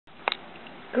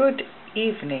Good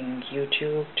evening,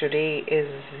 YouTube. Today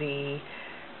is the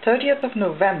 30th of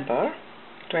November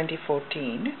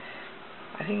 2014.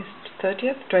 I think it's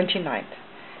 30th, 29th.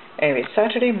 Anyway,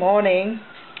 Saturday morning,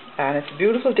 and it's a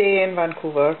beautiful day in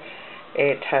Vancouver.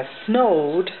 It has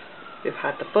snowed. We've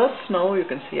had the first snow you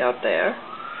can see out there.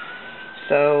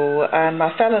 So, and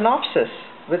my phalaenopsis,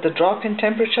 with the drop in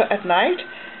temperature at night,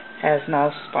 has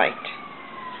now spiked.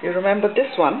 You remember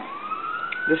this one?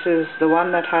 This is the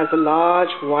one that has a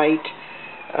large white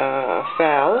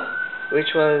phal, which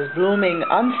was blooming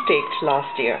unstaked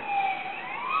last year.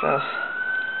 So,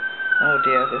 oh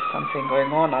dear, there's something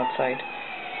going on outside.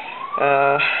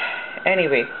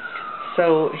 Anyway,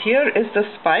 so here is the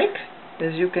spike.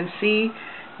 As you can see,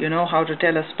 you know how to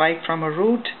tell a spike from a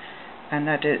root, and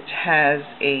that it has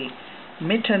a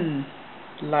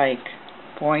mitten-like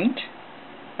point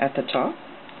at the top.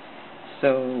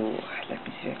 So let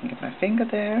me see if I can get my finger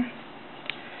there.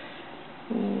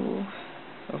 Ooh,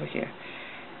 over here.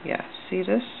 Yeah, see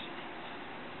this?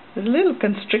 There's a little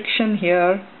constriction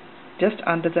here, just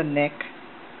under the neck,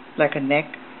 like a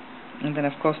neck. And then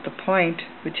of course the point,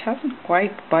 which hasn't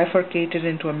quite bifurcated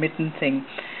into a mitten thing.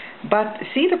 But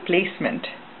see the placement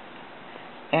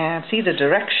and see the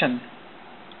direction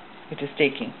it is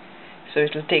taking. So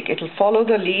it'll follow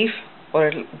the leaf, or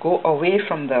it'll go away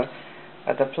from the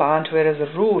plant, whereas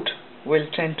the root will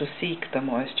tend to seek the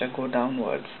moisture, go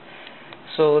downwards.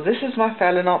 So this is my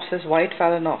phalaenopsis, white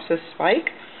phalaenopsis spike,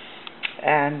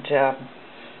 and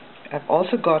I've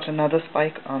also got another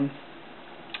spike on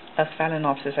a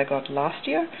phalaenopsis I got last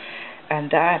year, and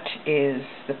that is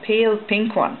the pale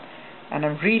pink one, and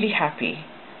I'm really happy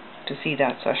to see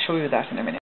that, so I'll show you that in a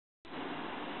minute.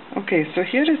 Okay, so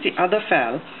here is the other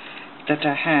phal that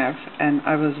I have, and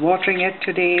I was watering it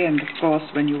today, and of course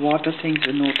when you water things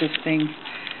you notice things.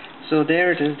 So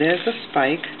there it is, there's the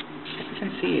spike. If you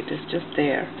can see it's just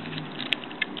there,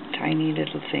 tiny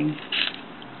little thing.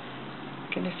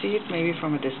 Can you see it? Maybe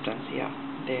from a distance. Yeah,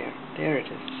 there it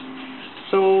is.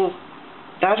 So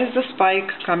that is the spike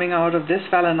coming out of this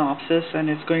phalaenopsis, and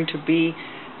it's going to be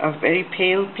a very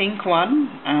pale pink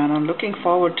one, and I'm looking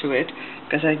forward to it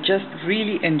because I just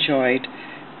really enjoyed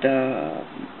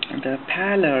the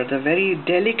pallor, the very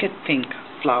delicate pink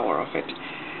flower of it.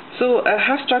 So I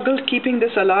have struggled keeping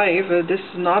this alive. This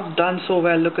is not done so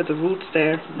well. Look at the roots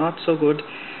there, not so good,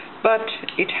 but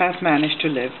it has managed to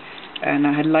live. And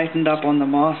I had lightened up on the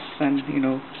moss and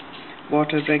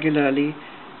watered regularly,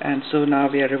 and so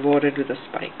now we are rewarded with a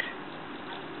spike.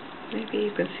 Maybe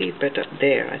you can see it better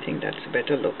there. I think that's a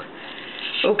better look.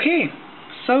 Okay,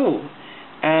 so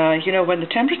when the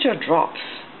temperature drops,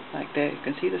 like there, you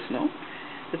can see the snow.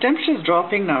 The temperature is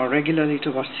dropping now regularly to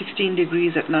about 16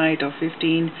 degrees at night or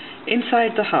 15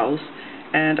 inside the house,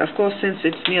 and of course since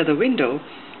it's near the window,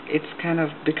 it's kind of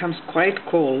becomes quite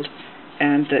cold,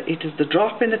 and it is the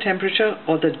drop in the temperature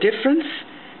or the difference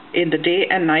in the day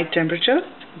and night temperature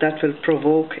that will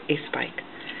provoke a spike.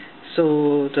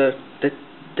 So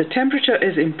the temperature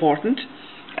is important,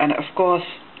 and of course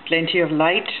plenty of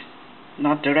light,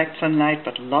 not direct sunlight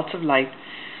but lots of light.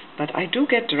 But I do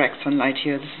get direct sunlight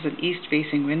here. This is an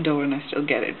east-facing window, and I still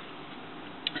get it.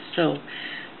 So,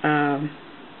 and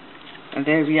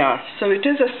there we are. So it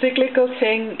is a cyclical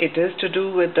thing. It is to do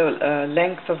with the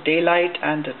length of daylight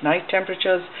and the night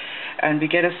temperatures, and we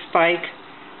get a spike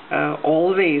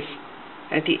always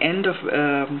at the end of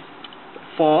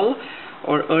fall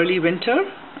or early winter.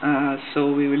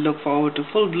 So we will look forward to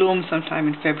full bloom sometime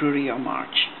in February or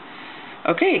March.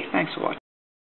 Okay, thanks for watching.